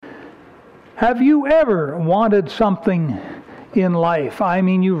Have you ever wanted something in life? I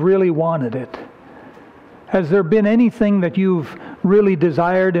mean, you've really wanted it. Has there been anything that you've really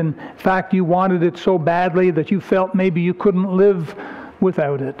desired? In fact, you wanted it so badly that you felt maybe you couldn't live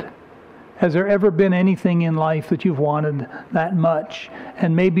without it. Has there ever been anything in life that you've wanted that much?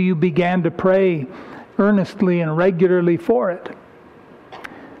 And maybe you began to pray earnestly and regularly for it.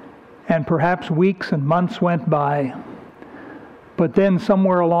 And perhaps weeks and months went by. But then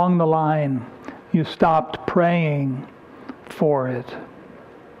somewhere along the line, you stopped praying for it.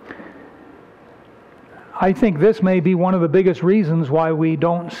 I think this may be one of the biggest reasons why we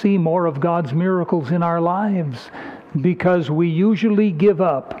don't see more of God's miracles in our lives, because we usually give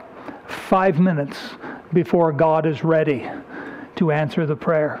up 5 minutes before God is ready to answer the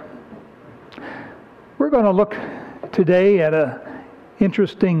prayer. We're going to look today at an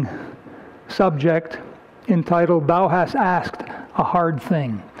interesting subject entitled, Thou Hast Asked a Hard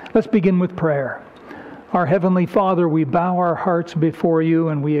Thing. Let's begin with prayer. Our Heavenly Father, we bow our hearts before you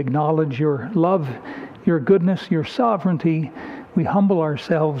and we acknowledge your love, your goodness, your sovereignty. We humble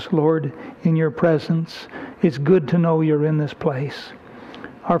ourselves, Lord, in your presence. It's good to know you're in this place.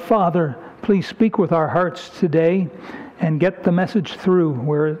 Our Father, please speak with our hearts today and get the message through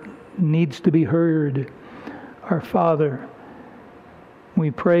where it needs to be heard. Our Father,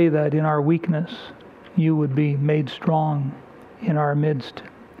 we pray that in our weakness, you would be made strong in our midst.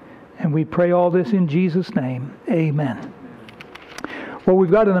 And we pray all this in Jesus' name. Amen. Well,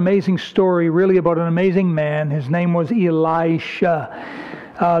 we've got an amazing story, really, about an amazing man. His name was Elisha.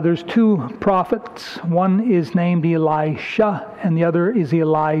 There's two prophets. One is named Elisha, and the other is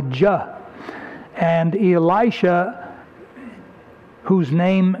Elijah. And Elisha, whose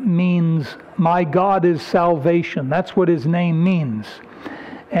name means, my God is salvation. That's what his name means.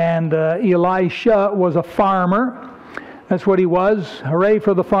 And Elisha was a farmer. That's what he was. Hooray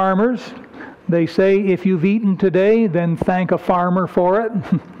for the farmers. They say, if you've eaten today, then thank a farmer for it.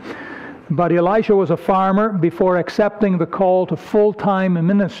 But Elisha was a farmer before accepting the call to full-time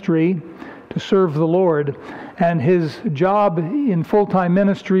ministry to serve the Lord. And his job in full-time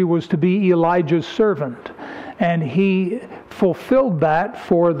ministry was to be Elijah's servant. And he fulfilled that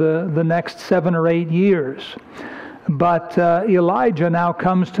for the next 7 or 8 years. But Elijah now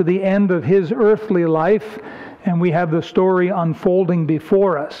comes to the end of his earthly life, and we have the story unfolding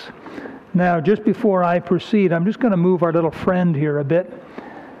before us. Now, just before I proceed, I'm just going to move our little friend here a bit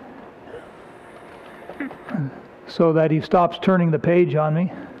so that he stops turning the page on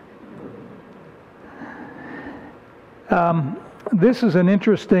me. This is an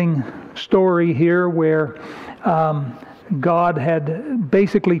interesting story here where God had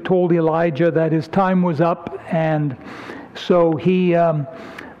basically told Elijah that his time was up, and so he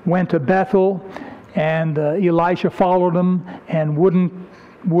went to Bethel, and Elisha followed him and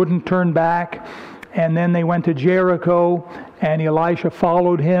wouldn't turn back. And then they went to Jericho, and Elisha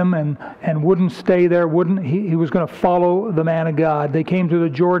followed him and wouldn't stay there. He was going to follow the man of God. They came to the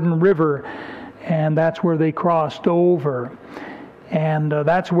Jordan River, and that's where they crossed over. And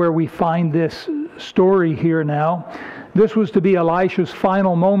that's where we find this story here now. This was to be Elisha's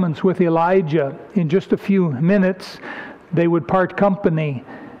final moments with Elijah. In just a few minutes, they would part company,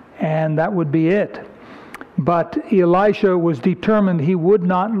 and that would be it. But Elisha was determined he would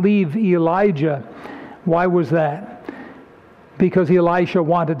not leave Elijah. Why was that? Because Elisha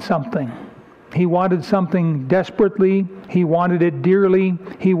wanted something. He wanted something desperately. He wanted it dearly.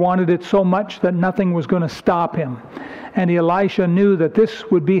 He wanted it so much that nothing was going to stop him. And Elisha knew that this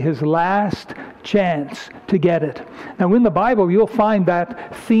would be his last chance to get it. Now, in the Bible, you'll find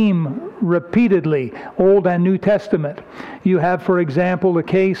that theme repeatedly, Old and New Testament. You have, for example, the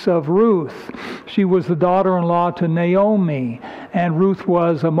case of Ruth. She was the daughter-in-law to Naomi, and Ruth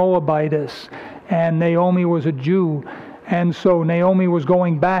was a Moabitess, and Naomi was a Jew. And so Naomi was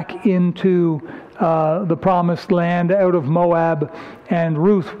going back into the promised land out of Moab, and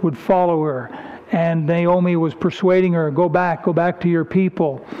Ruth would follow her. And Naomi was persuading her, go back to your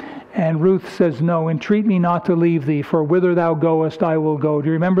people. And Ruth says, no, entreat me not to leave thee, for whither thou goest I will go. Do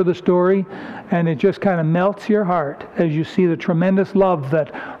you remember the story? And it just kind of melts your heart as you see the tremendous love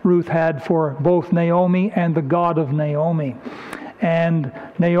that Ruth had for both Naomi and the God of Naomi. And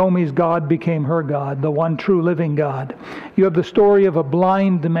Naomi's God became her God, the one true living God. You have the story of a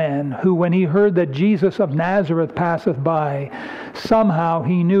blind man who, when he heard that Jesus of Nazareth passeth by, somehow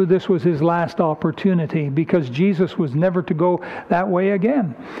he knew this was his last opportunity, because Jesus was never to go that way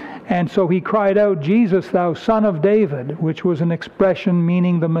again. And so he cried out, Jesus, thou Son of David, which was an expression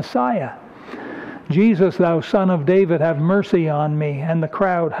meaning the Messiah. Jesus, thou Son of David, have mercy on me. And the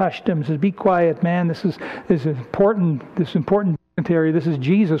crowd hushed him, says, be quiet, man. This is important. This is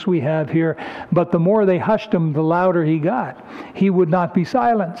Jesus we have here. But the more they hushed him, the louder he got. He would not be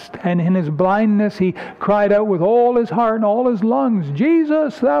silenced. And in his blindness, he cried out with all his heart and all his lungs,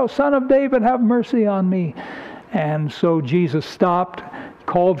 "Jesus, thou Son of David, have mercy on me." And so Jesus stopped,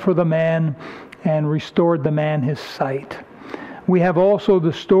 called for the man, and restored the man his sight. We have also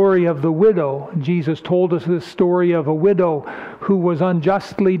the story of the widow. Jesus told us this story of a widow who was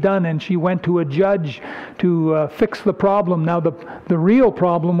unjustly done, and she went to a judge to fix the problem. Now, the real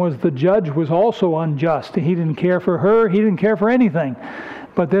problem was the judge was also unjust. He didn't care for her. He didn't care for anything.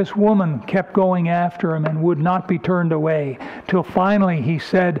 But this woman kept going after him and would not be turned away, till finally he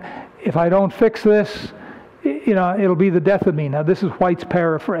said, "If I don't fix this, it'll be the death of me." Now, this is White's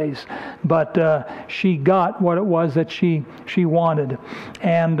paraphrase, but she got what it was that she wanted.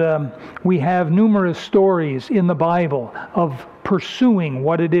 And we have numerous stories in the Bible of pursuing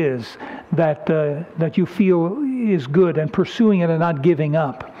what it is that you feel is good, and pursuing it and not giving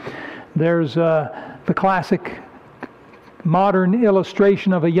up. There's the classic modern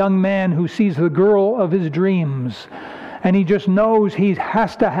illustration of a young man who sees the girl of his dreams, and he just knows he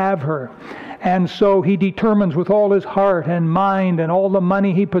has to have her. And so he determines with all his heart and mind and all the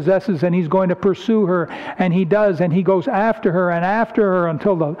money he possesses, and he's going to pursue her. And he does, and he goes after her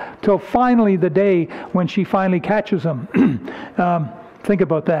until finally the day when she finally catches him. Think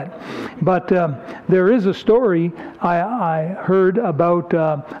about that. But there is a story I heard about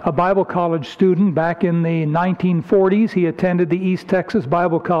a Bible college student back in the 1940s. He attended the East Texas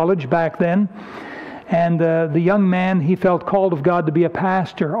Bible College back then. And the young man, he felt called of God to be a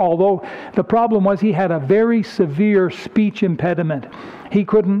pastor, although the problem was he had a very severe speech impediment. He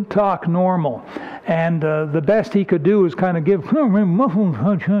couldn't talk normal. And the best he could do was kind of give, talk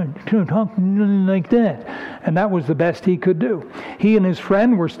like that. And that was the best he could do. He and his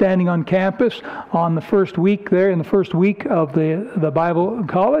friend were standing on campus on the first week there, in the first week of the Bible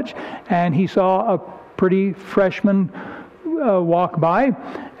college, and he saw a pretty freshman walk by,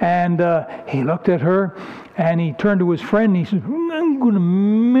 and he looked at her, and he turned to his friend, and he said, "I'm going to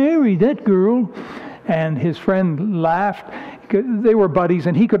marry that girl." And his friend laughed. They were buddies,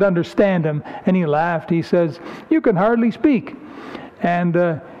 and he could understand him, and he laughed. He says, "You can hardly speak." And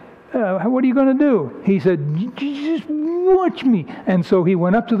what are you going to do? He said, "Just watch me." And so he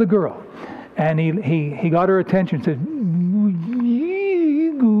went up to the girl, and he got her attention, said, "Would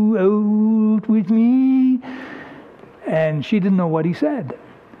you go out with me?" And she didn't know what he said.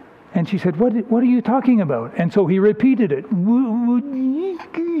 And she said, what are you talking about? And so he repeated it. "Would you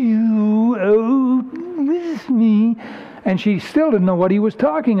go out with me?" And she still didn't know what he was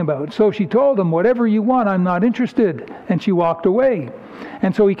talking about. So she told him, "Whatever you want, I'm not interested." And she walked away.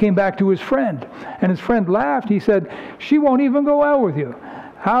 And so he came back to his friend. And his friend laughed. He said, "She won't even go out with you.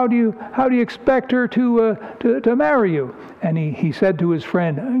 How do you expect her to marry you?" And he said to his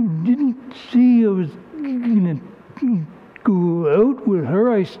friend, "I didn't say I was going to go out with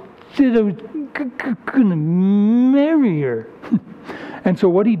her. I said I was going to marry her." And so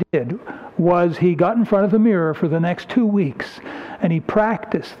what he did was he got in front of the mirror for the next 2 weeks, and he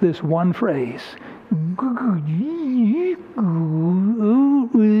practiced this one phrase. "Would you go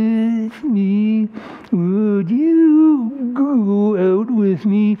out with me? Would you go out with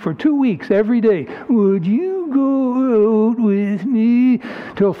me?" For 2 weeks, every day. "Would you go out with me?"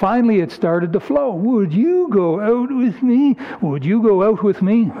 Till finally it started to flow. "Would you go out with me? Would you go out with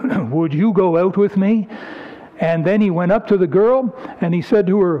me? Would you go out with me?" And then he went up to the girl and he said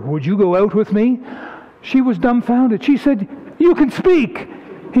to her, "Would you go out with me?" She was dumbfounded. She said, "You can speak."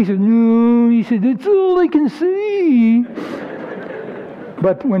 He said, "No." He said, "That's all I can say."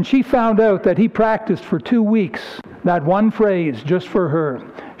 But when she found out that he practiced for 2 weeks, that one phrase just for her,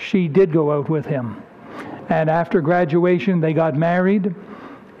 she did go out with him. And after graduation, they got married,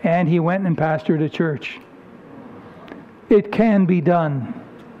 and he went and pastored a church. It can be done.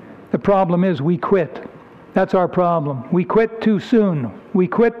 The problem is we quit. That's our problem. We quit too soon. We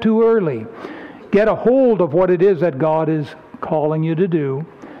quit too early. Get a hold of what it is that God is calling you to do,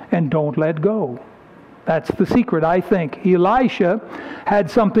 and don't let go. That's the secret, I think. Elisha had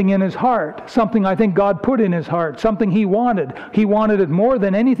something in his heart, something I think God put in his heart, something he wanted. He wanted it more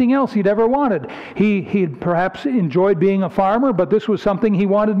than anything else he'd ever wanted. He perhaps enjoyed being a farmer, but this was something he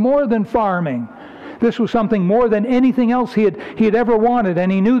wanted more than farming. This was something more than anything else he had ever wanted,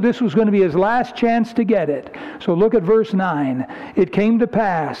 and he knew this was going to be his last chance to get it. So look at verse 9. "It came to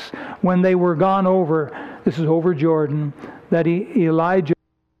pass when they were gone over," this is over Jordan, "that Elijah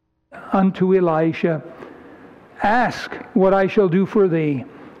unto Elisha, Ask what I shall do for thee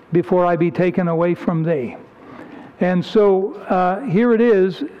before I be taken away from thee." And so here it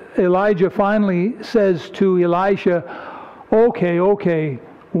is. Elijah finally says to Elisha, Okay,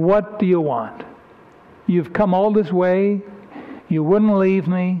 what do you want? You've come all this way. You wouldn't leave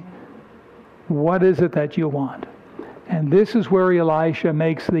me. What is it that you want? And this is where Elisha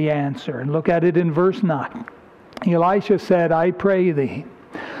makes the answer. And look at it in verse 9. Elisha said, I pray thee,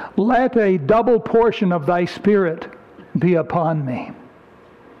 let a double portion of thy spirit be upon me.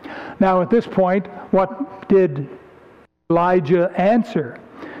 Now at this point, what did Elijah answer?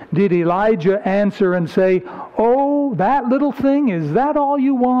 Did Elijah answer and say, oh, that little thing, is that all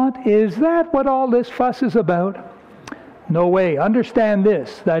you want? Is that what all this fuss is about? No way. Understand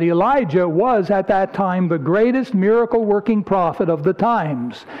this, that Elijah was at that time the greatest miracle-working prophet of the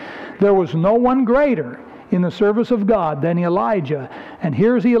times. There was no one greater in the service of God than Elijah. And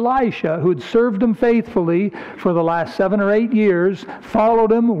here's Elisha, who'd served him faithfully for the last 7 or 8 years,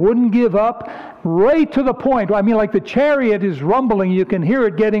 followed him, wouldn't give up, right to the point. I mean, like the chariot is rumbling. You can hear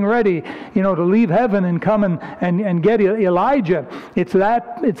it getting ready, to leave heaven and come and get Elijah. It's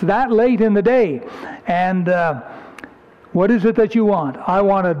that late in the day. And what is it that you want? I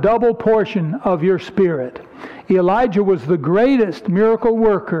want a double portion of your spirit. Elijah was the greatest miracle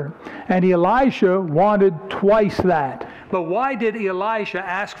worker, and Elisha wanted twice that. But why did Elisha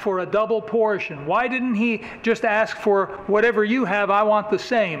ask for a double portion? Why didn't he just ask for whatever you have, I want the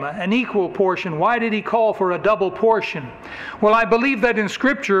same, an equal portion? Why did he call for a double portion? Well, I believe that in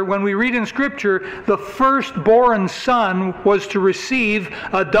Scripture, when we read in Scripture, the firstborn son was to receive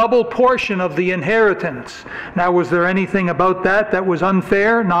a double portion of the inheritance. Now, was there anything about that was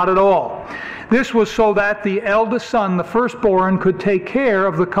unfair? Not at all. This was so that the eldest son, the firstborn, could take care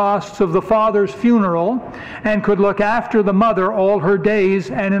of the costs of the father's funeral and could look after the mother all her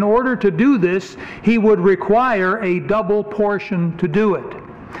days. And in order to do this, he would require a double portion to do it.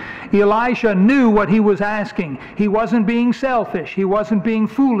 Elisha knew what he was asking. He wasn't being selfish. He wasn't being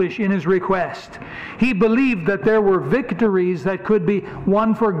foolish in his request. He believed that there were victories that could be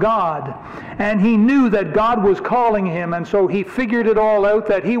won for God. And he knew that God was calling him, and so he figured it all out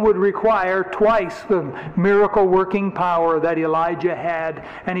that he would require twice the miracle-working power that Elijah had,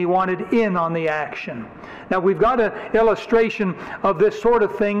 and he wanted in on the action. Now, we've got an illustration of this sort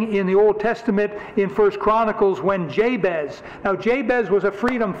of thing in the Old Testament in 1 Chronicles when Jabez. Now, Jabez was a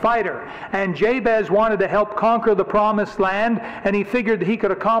freedom fighter, and Jabez wanted to help conquer the Promised Land, and he figured that he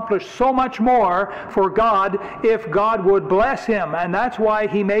could accomplish so much more for God if God would bless him. And that's why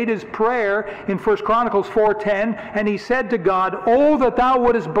he made his prayer in 1 Chronicles 4:10, and he said to God, "Oh, that thou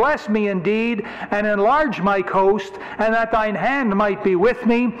wouldest bless me indeed, and enlarge my coast, and that thine hand might be with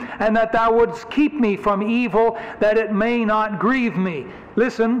me, and that thou wouldst keep me from evil, that it may not grieve me."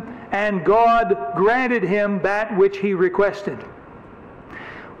 Listen, and God granted him that which he requested.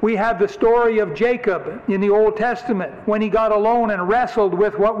 We have the story of Jacob in the Old Testament when he got alone and wrestled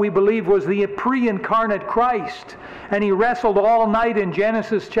with what we believe was the pre-incarnate Christ. And he wrestled all night in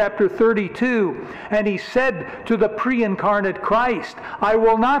Genesis chapter 32. And he said to the pre-incarnate Christ, "I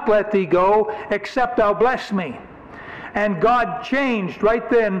will not let thee go except thou bless me." And God changed right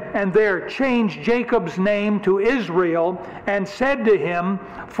then and there, changed Jacob's name to Israel and said to him,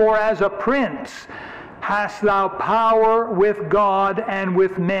 "For as a prince hast thou power with God and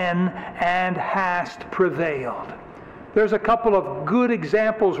with men, and hast prevailed." There's a couple of good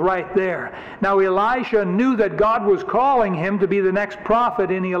examples right there. Now, Elisha knew that God was calling him to be the next prophet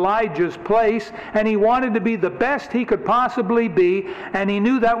in Elijah's place, and he wanted to be the best he could possibly be, and he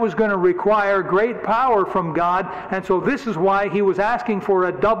knew that was going to require great power from God, and so this is why he was asking for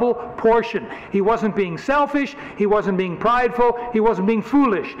a double portion. He wasn't being selfish, he wasn't being prideful, he wasn't being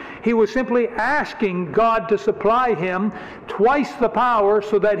foolish. He was simply asking God to supply him twice the power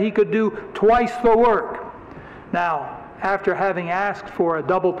so that he could do twice the work. Now, after having asked for a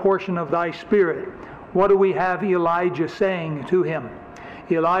double portion of thy spirit, what do we have Elijah saying to him?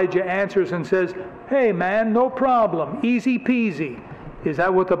 Elijah answers and says, "Hey man, no problem, easy peasy." Is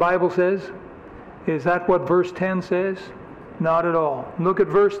that what the Bible says? Is that what verse 10 says? Not at all. Look at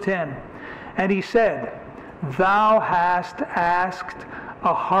verse 10. "And he said, Thou hast asked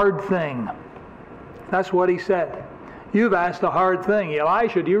a hard thing." That's what he said. You've asked a hard thing.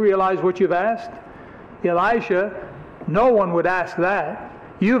 Elisha, do you realize what you've asked? Elisha, no one would ask that.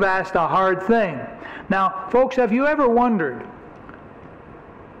 You've asked a hard thing. Now, folks, have you ever wondered,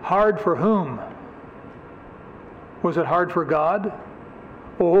 hard for whom? Was it hard for God?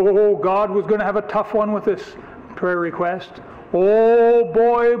 Oh, God was going to have a tough one with this prayer request. Oh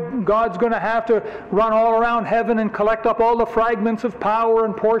boy, God's going to have to run all around heaven and collect up all the fragments of power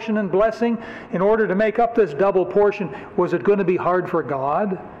and portion and blessing in order to make up this double portion. Was it going to be hard for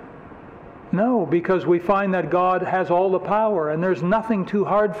God? No, because we find that God has all the power and there's nothing too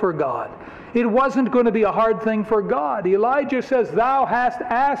hard for God. It wasn't going to be a hard thing for God. Elijah says, "Thou hast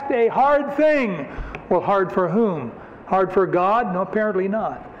asked a hard thing." Well, hard for whom? Hard for God? No, apparently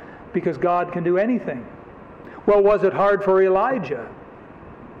not, because God can do anything. Well, was it hard for Elijah?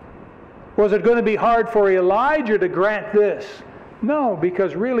 Was it going to be hard for Elijah to grant this? No,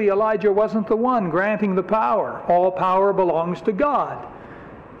 because really Elijah wasn't the one granting the power. All power belongs to God.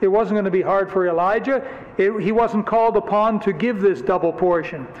 It wasn't going to be hard for Elijah. He wasn't called upon to give this double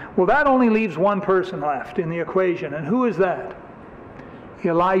portion. Well, that only leaves one person left in the equation. And who is that?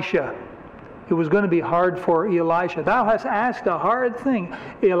 Elisha. It was going to be hard for Elisha. "Thou hast asked a hard thing."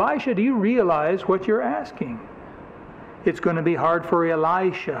 Elisha, do you realize what you're asking? It's going to be hard for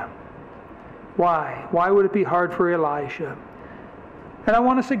Elisha. Why? Why would it be hard for Elisha? And I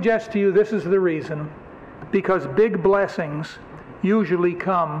want to suggest to you this is the reason. Because big blessings usually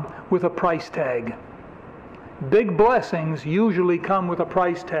come with a price tag. Big blessings usually come with a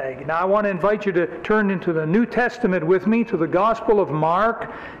price tag. Now I want to invite you to turn into the New Testament with me to the Gospel of Mark,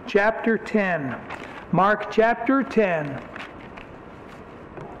 chapter 10. Mark chapter 10.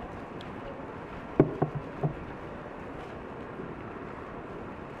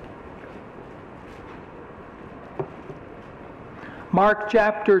 Mark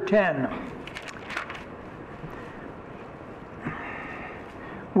chapter 10.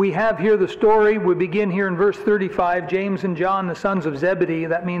 We have here the story. We begin here in verse 35. James and John, the sons of Zebedee.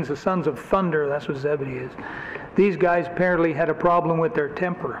 That means the sons of thunder. That's what Zebedee is. These guys apparently had a problem with their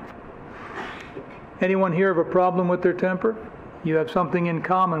temper. Anyone here have a problem with their temper? You have something in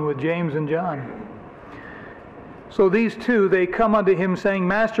common with James and John. So these two, they come unto him saying,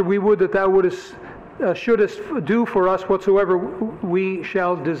 "Master, we would that thou shouldest do for us whatsoever we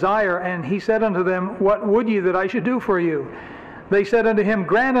shall desire." And he said unto them, "What would ye that I should do for you?" They said unto him,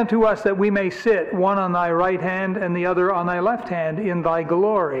 "Grant unto us that we may sit, one on thy right hand and the other on thy left hand, in thy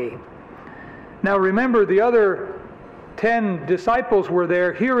glory." Now remember, the other 10 disciples were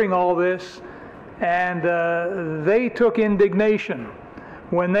there hearing all this, and they took indignation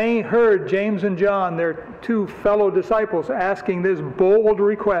when they heard James and John, their two fellow disciples, asking this bold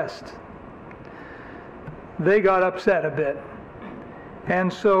request. They got upset a bit.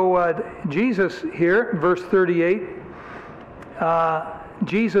 And so Jesus here, verse 38,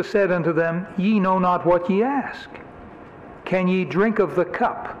 Jesus said unto them, "Ye know not what ye ask. Can ye drink of the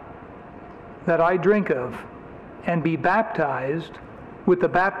cup that I drink of, and be baptized with the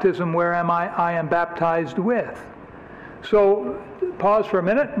baptism wherein I am baptized with?" So pause for a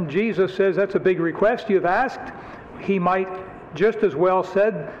minute, and Jesus says, that's a big request you've asked. He might just as well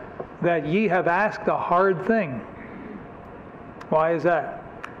said that ye have asked a hard thing. Why is that?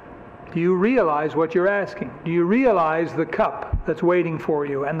 Do you realize what you're asking? Do you realize the cup that's waiting for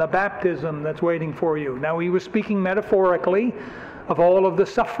you and the baptism that's waiting for you? Now he was speaking metaphorically of all of the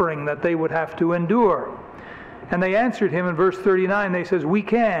suffering that they would have to endure. And they answered him in verse 39, they says, "We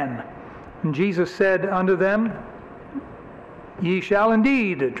can." And Jesus said unto them, "Ye shall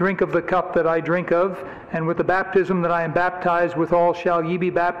indeed drink of the cup that I drink of, and with the baptism that I am baptized withal shall ye be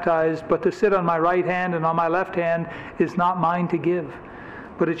baptized. But to sit on my right hand and on my left hand is not mine to give,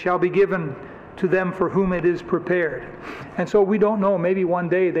 but it shall be given to them for whom it is prepared." And so we don't know, maybe one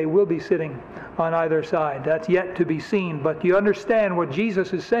day they will be sitting on either side. That's yet to be seen. But you understand what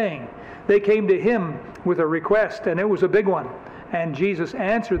Jesus is saying. They came to him with a request, and it was a big one. And Jesus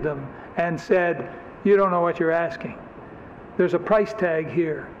answered them and said, "You don't know what you're asking. There's a price tag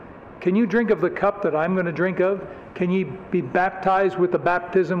here. Can you drink of the cup that I'm going to drink of? Can you be baptized with the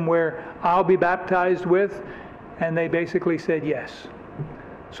baptism where I'll be baptized with?" And they basically said yes.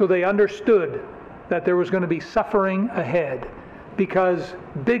 So they understood that there was going to be suffering ahead, because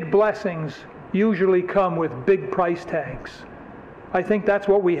big blessings usually come with big price tags. I think that's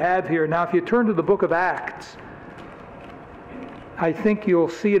what we have here. Now if you turn to the book of Acts, I think you'll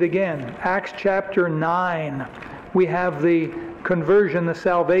see it again. Acts chapter 9. We have the conversion, the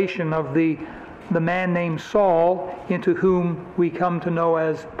salvation of the man named Saul, into whom we come to know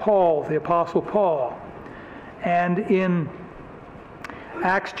as Paul, the Apostle Paul. And in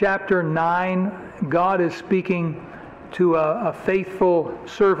Acts chapter 9, God is speaking to a faithful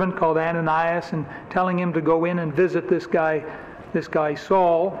servant called Ananias and telling him to go in and visit this guy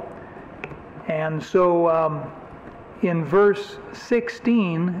Saul. And so in verse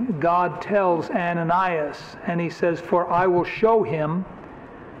 16, God tells Ananias, and he says, "For I will show him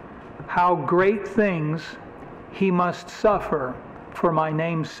how great things he must suffer for my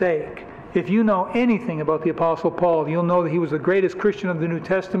name's sake." If you know anything about the Apostle Paul, you'll know that he was the greatest Christian of the New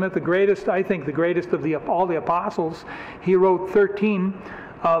Testament, the greatest, I think, the greatest of all the apostles. He wrote 13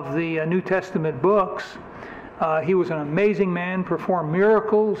 of the New Testament books. He was an amazing man, performed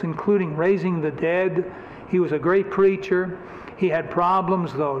miracles, including raising the dead. He was a great preacher. He had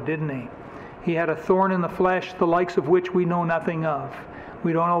problems, though, didn't he? He had a thorn in the flesh, the likes of which we know nothing of.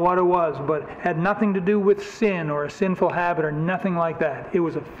 We don't know what it was, but it had nothing to do with sin or a sinful habit or nothing like that. It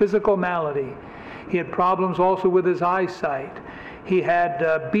was a physical malady. He had problems also with his eyesight. He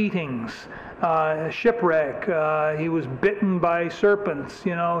had beatings, shipwreck. He was bitten by serpents.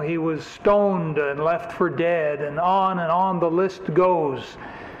 You know, he was stoned and left for dead, and on the list goes.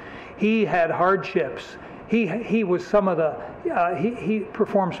 He had hardships. He was some of the he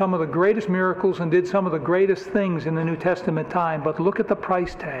performed some of the greatest miracles and did some of the greatest things in the New Testament time. But look at the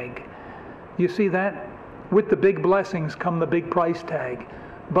price tag. You see that? With the big blessings come the big price tag.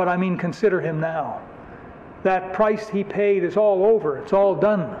 But I mean, consider him now. That price he paid is all over. It's all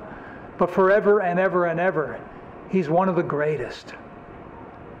done. But forever and ever and ever, he's one of the greatest.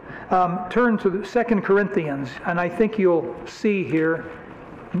 Turn to 2 Corinthians, and I think you'll see here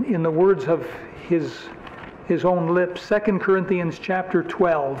in the words of his own lips, 2 Corinthians chapter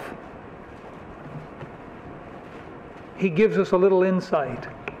 12. He gives us a little insight.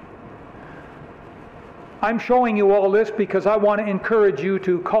 I'm showing you all this because I want to encourage you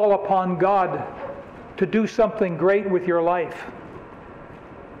to call upon God to do something great with your life.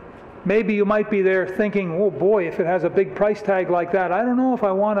 Maybe you might be there thinking, oh boy, if it has a big price tag like that, I don't know if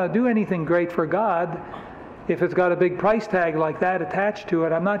I want to do anything great for God. If it's got a big price tag like that attached to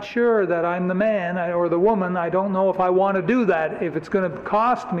it, I'm not sure that I'm the man or the woman. I don't know if I want to do that, if it's going to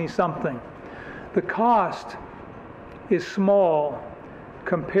cost me something. The cost is small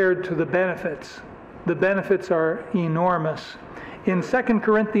compared to the benefits. The benefits are enormous. In 2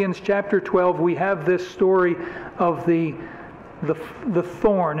 Corinthians chapter 12, we have this story of the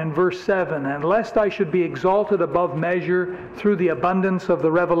thorn in verse 7. And lest I should be exalted above measure through the abundance of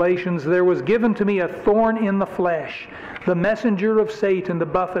the revelations, there was given to me a thorn in the flesh, the messenger of Satan to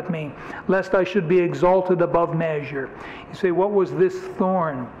buffet me, lest I should be exalted above measure. You say, what was this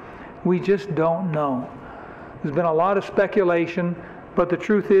thorn? We just don't know. There's been a lot of speculation, but the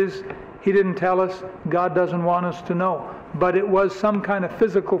truth is, he didn't tell us. God doesn't want us to know. But it was some kind of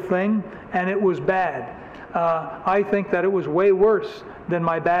physical thing, and it was bad. I think that it was way worse than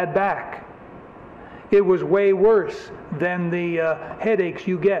my bad back. It was way worse than the headaches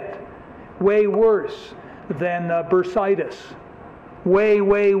you get. Way worse than bursitis. Way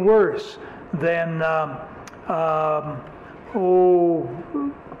worse than the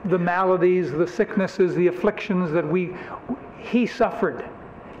maladies, the sicknesses, the afflictions that he suffered.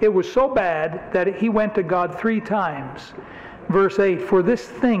 It was so bad that he went to God 3 times. Verse 8, for this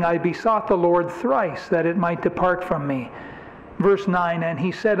thing I besought the Lord thrice, that it might depart from me. Verse 9, and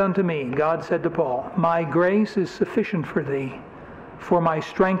he said unto me, God said to Paul, my grace is sufficient for thee, for my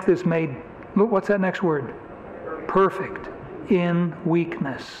strength is made, look, what's that next word? Perfect in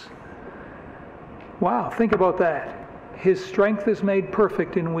weakness. Wow, think about that. His strength is made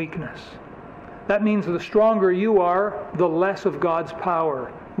perfect in weakness. That means the stronger you are, the less of God's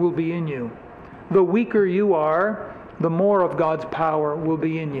power will be in you. The weaker you are, the more of God's power will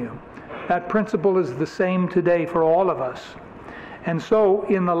be in you. That principle is the same today for all of us. And so,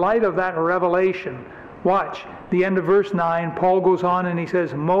 in the light of that revelation, watch, the end of verse 9, Paul goes on and he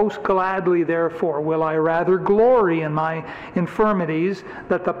says, most gladly therefore will I rather glory in my infirmities,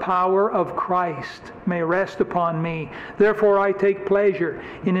 that the power of Christ may rest upon me. Therefore I take pleasure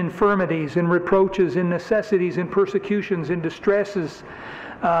in infirmities, in reproaches, in necessities, in persecutions, in distresses,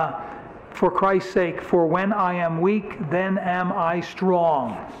 for Christ's sake. For when I am weak, then am I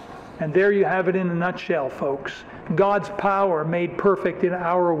strong. And there you have it in a nutshell, folks. God's power made perfect in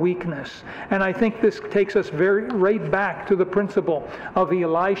our weakness. And I think this takes us right back to the principle of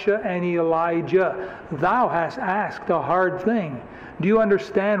Elisha and Elijah. Thou hast asked a hard thing. Do you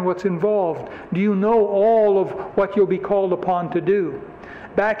understand what's involved? Do you know all of what you'll be called upon to do?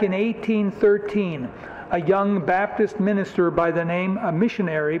 Back in 1813, a young Baptist minister a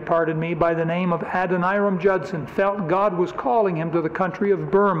missionary by the name of Adoniram Judson felt God was calling him to the country of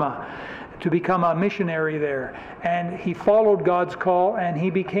Burma to become a missionary there. And he followed God's call and he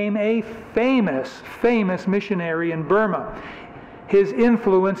became a famous missionary in Burma. His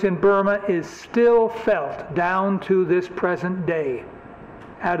influence in Burma is still felt down to this present day.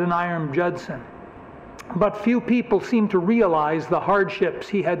 Adoniram Judson. But few people seem to realize the hardships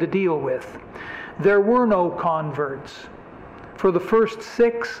he had to deal with. There were no converts. For the first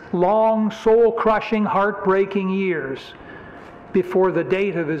 6 long, soul-crushing, heartbreaking years before the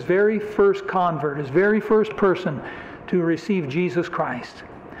date of his very first convert, his very first person to receive Jesus Christ.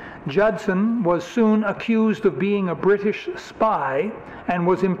 Judson was soon accused of being a British spy and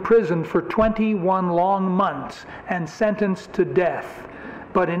was imprisoned for 21 long months and sentenced to death.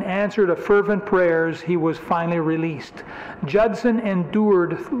 But in answer to fervent prayers, he was finally released. Judson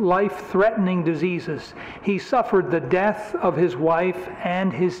endured life-threatening diseases. He suffered the death of his wife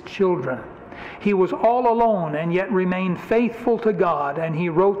and his children. He was all alone and yet remained faithful to God, and he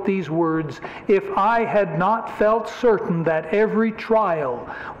wrote these words, "If I had not felt certain that every trial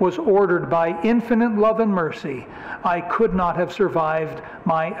was ordered by infinite love and mercy, I could not have survived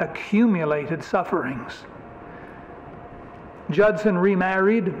my accumulated sufferings." Judson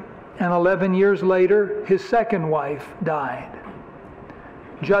remarried, and 11 years later, his second wife died.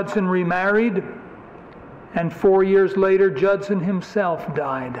 Judson remarried, and 4 years later, Judson himself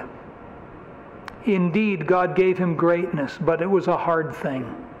died. Indeed, God gave him greatness, but it was a hard thing.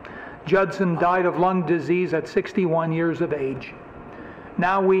 Judson died of lung disease at 61 years of age.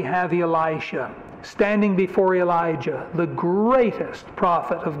 Now we have Elisha standing before Elijah, the greatest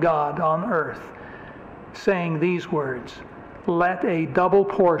prophet of God on earth, saying these words, "Let a double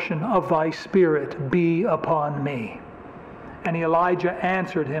portion of thy spirit be upon me." And Elijah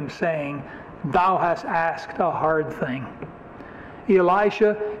answered him, saying, "Thou hast asked a hard thing."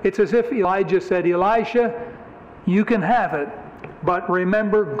 Elisha, it's as if Elijah said, "Elisha, you can have it, but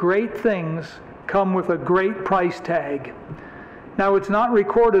remember, great things come with a great price tag." Now, it's not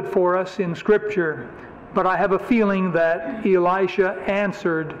recorded for us in Scripture, but I have a feeling that Elisha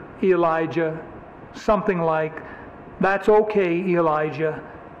answered Elijah something like, "That's okay, Elijah.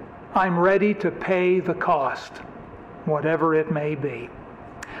 I'm ready to pay the cost, whatever it may be."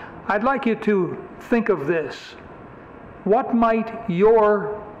 I'd like you to think of this. What might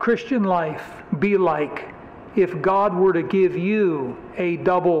your Christian life be like if God were to give you a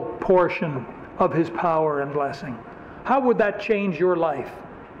double portion of His power and blessing? How would that change your life?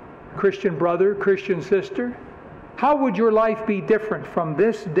 Christian brother, Christian sister, how would your life be different from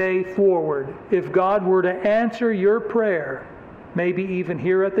this day forward if God were to answer your prayer, maybe even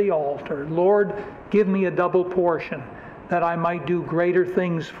here at the altar? "Lord, give me a double portion that I might do greater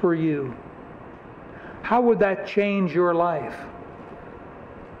things for you." How would that change your life?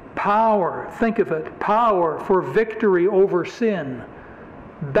 Power, think of it, power for victory over sin.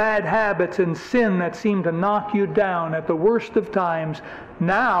 Bad habits and sin that seem to knock you down at the worst of times,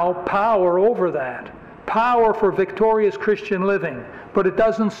 now power over that. Power for victorious Christian living. But it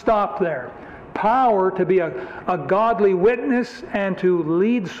doesn't stop there. Power to be a godly witness and to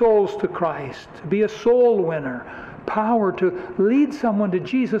lead souls to Christ, to be a soul winner. Power to lead someone to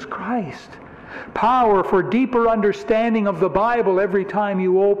Jesus Christ. Power for deeper understanding of the Bible every time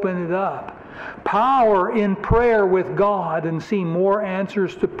you open it up. Power in prayer with God and see more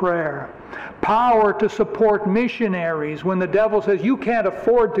answers to prayer. Power to support missionaries when the devil says you can't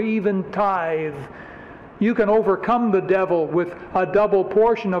afford to even tithe. You can overcome the devil with a double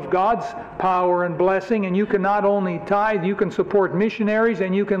portion of God's power and blessing, and you can not only tithe, you can support missionaries,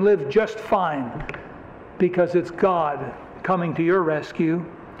 and you can live just fine because it's God coming to your rescue.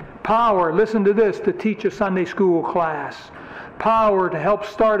 Power, listen to this, to teach a Sunday school class. Power to help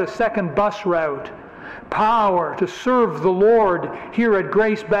start a second bus route. Power to serve the Lord here at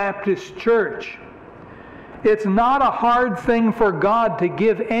Grace Baptist Church. It's not a hard thing for God to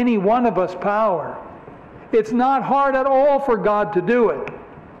give any one of us power. It's not hard at all for God to do it.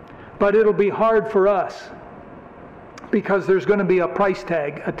 But it'll be hard for us because there's going to be a price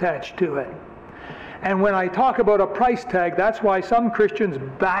tag attached to it. And when I talk about a price tag, that's why some Christians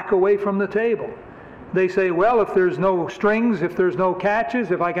back away from the table. They say, well, if there's no strings, if there's no catches,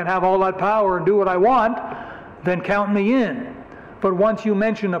 if I can have all that power and do what I want, then count me in. But once you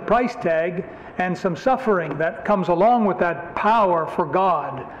mention a price tag and some suffering that comes along with that power for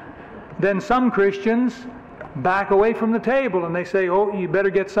God, then some Christians back away from the table and they say, oh, you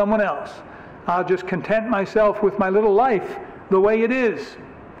better get someone else. I'll just content myself with my little life the way it is.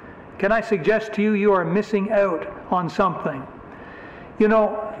 Can I suggest to you, you are missing out on something. You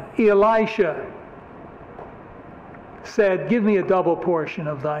know, Elisha said, give me a double portion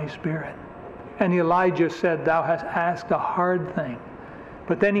of thy spirit. And Elijah said, thou hast asked a hard thing.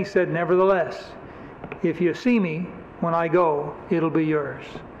 But then he said, nevertheless, if you see me when I go, it'll be yours.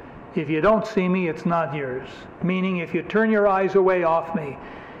 If you don't see me, it's not yours. Meaning, if you turn your eyes away off me,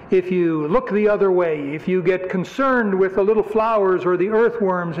 if you look the other way, if you get concerned with the little flowers or the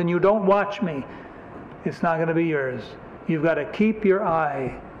earthworms and you don't watch me, it's not going to be yours. You've got to keep your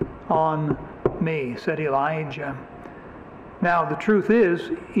eye on me, said Elijah. Now, the truth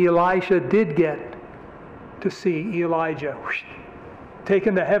is, Elisha did get to see Elijah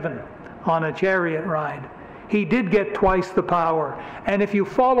taken to heaven on a chariot ride. he did get twice the power. And if you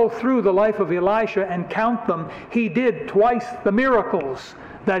follow through the life of Elisha and count them, he did twice the miracles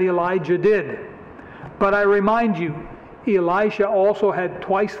that Elijah did. But I remind you, Elisha also had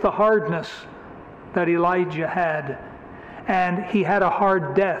twice the hardness that Elijah had. And he had a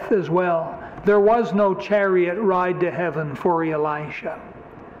hard death as well. There was no chariot ride to heaven for Elisha.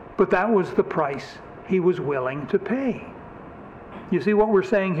 But that was the price he was willing to pay. You see what we're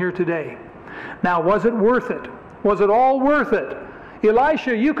saying here today? Now, was it worth it? Was it all worth it?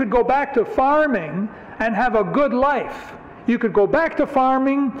 Elisha, you could go back to farming and have a good life. You could go back to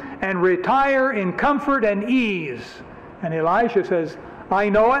farming and retire in comfort and ease. And Elisha says, I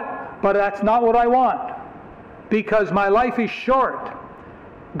know it, but that's not what I want. Because my life is short.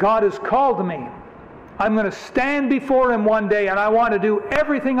 God has called me. I'm going to stand before Him one day, and I want to do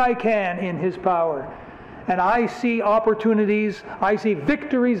everything I can in His power. And I see opportunities, I see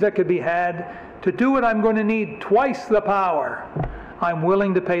victories that could be had. To do it, I'm going to need twice the power. I'm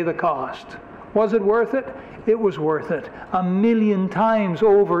willing to pay the cost. Was it worth it? It was worth it. 1,000,000 times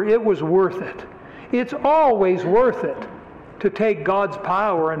over, it was worth it. It's always worth it to take God's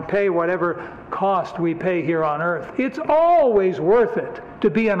power and pay whatever cost we pay here on earth. It's always worth it to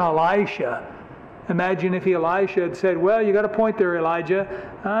be an Elisha. Imagine if Elisha had said, well, you got a point there, Elijah.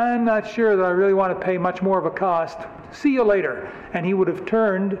 I'm not sure that I really want to pay much more of a cost. See you later. And he would have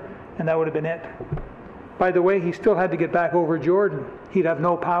turned, and that would have been it. By the way, he still had to get back over Jordan. He'd have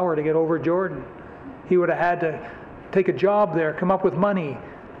no power to get over Jordan. He would have had to take a job there, come up with money,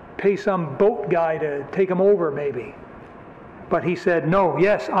 pay some boat guy to take him over maybe. But he said, no,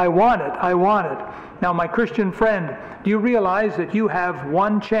 yes, I want it. I want it. Now, my Christian friend, do you realize that you have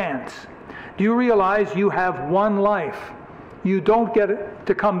one chance? Do you realize you have one life? You don't get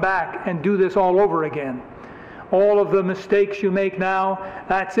to come back and do this all over again. All of the mistakes you make now,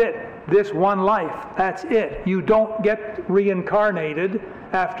 that's it. This one life, that's it. You don't get reincarnated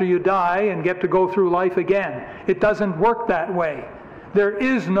after you die and get to go through life again. It doesn't work that way. There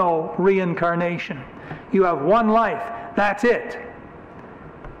is no reincarnation. You have one life, that's it.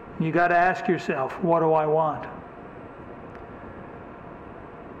 You got to ask yourself, what do I want?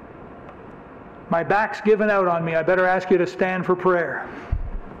 My back's given out on me. I better ask you to stand for prayer.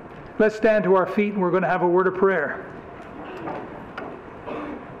 Let's stand to our feet and we're going to have a word of prayer.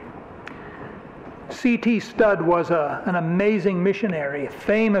 C.T. Studd was an amazing missionary, a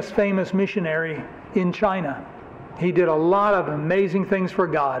famous missionary in China. He did a lot of amazing things for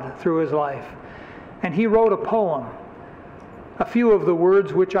God through his life. And he wrote a poem, a few of the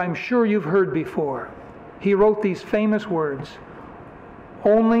words which I'm sure you've heard before. He wrote these famous words,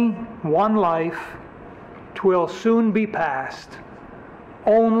 only one life, 'twill soon be past.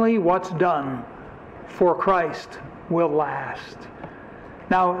 Only what's done for Christ will last.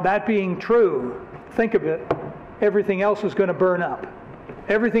 Now, that being true, think of it, everything else is going to burn up.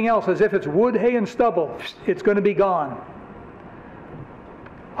 Everything else, as if it's wood, hay, and stubble, it's going to be gone.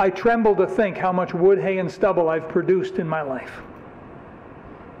 I tremble to think how much wood, hay, and stubble I've produced in my life.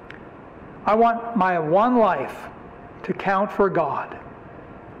 I want my one life to count for God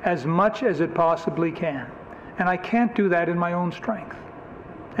as much as it possibly can. And I can't do that in my own strength,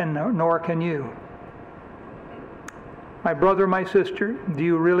 and nor can you. My brother, my sister, do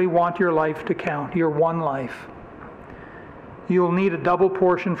you really want your life to count, your one life? You'll need a double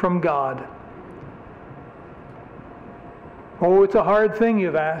portion from God. Oh, it's a hard thing,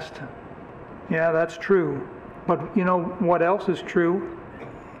 you've asked. Yeah, that's true. But you know what else is true?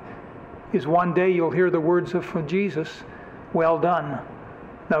 Is one day you'll hear the words of Jesus, well done,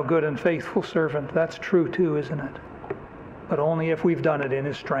 thou good and faithful servant. That's true too, isn't it? But only if we've done it in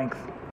His strength.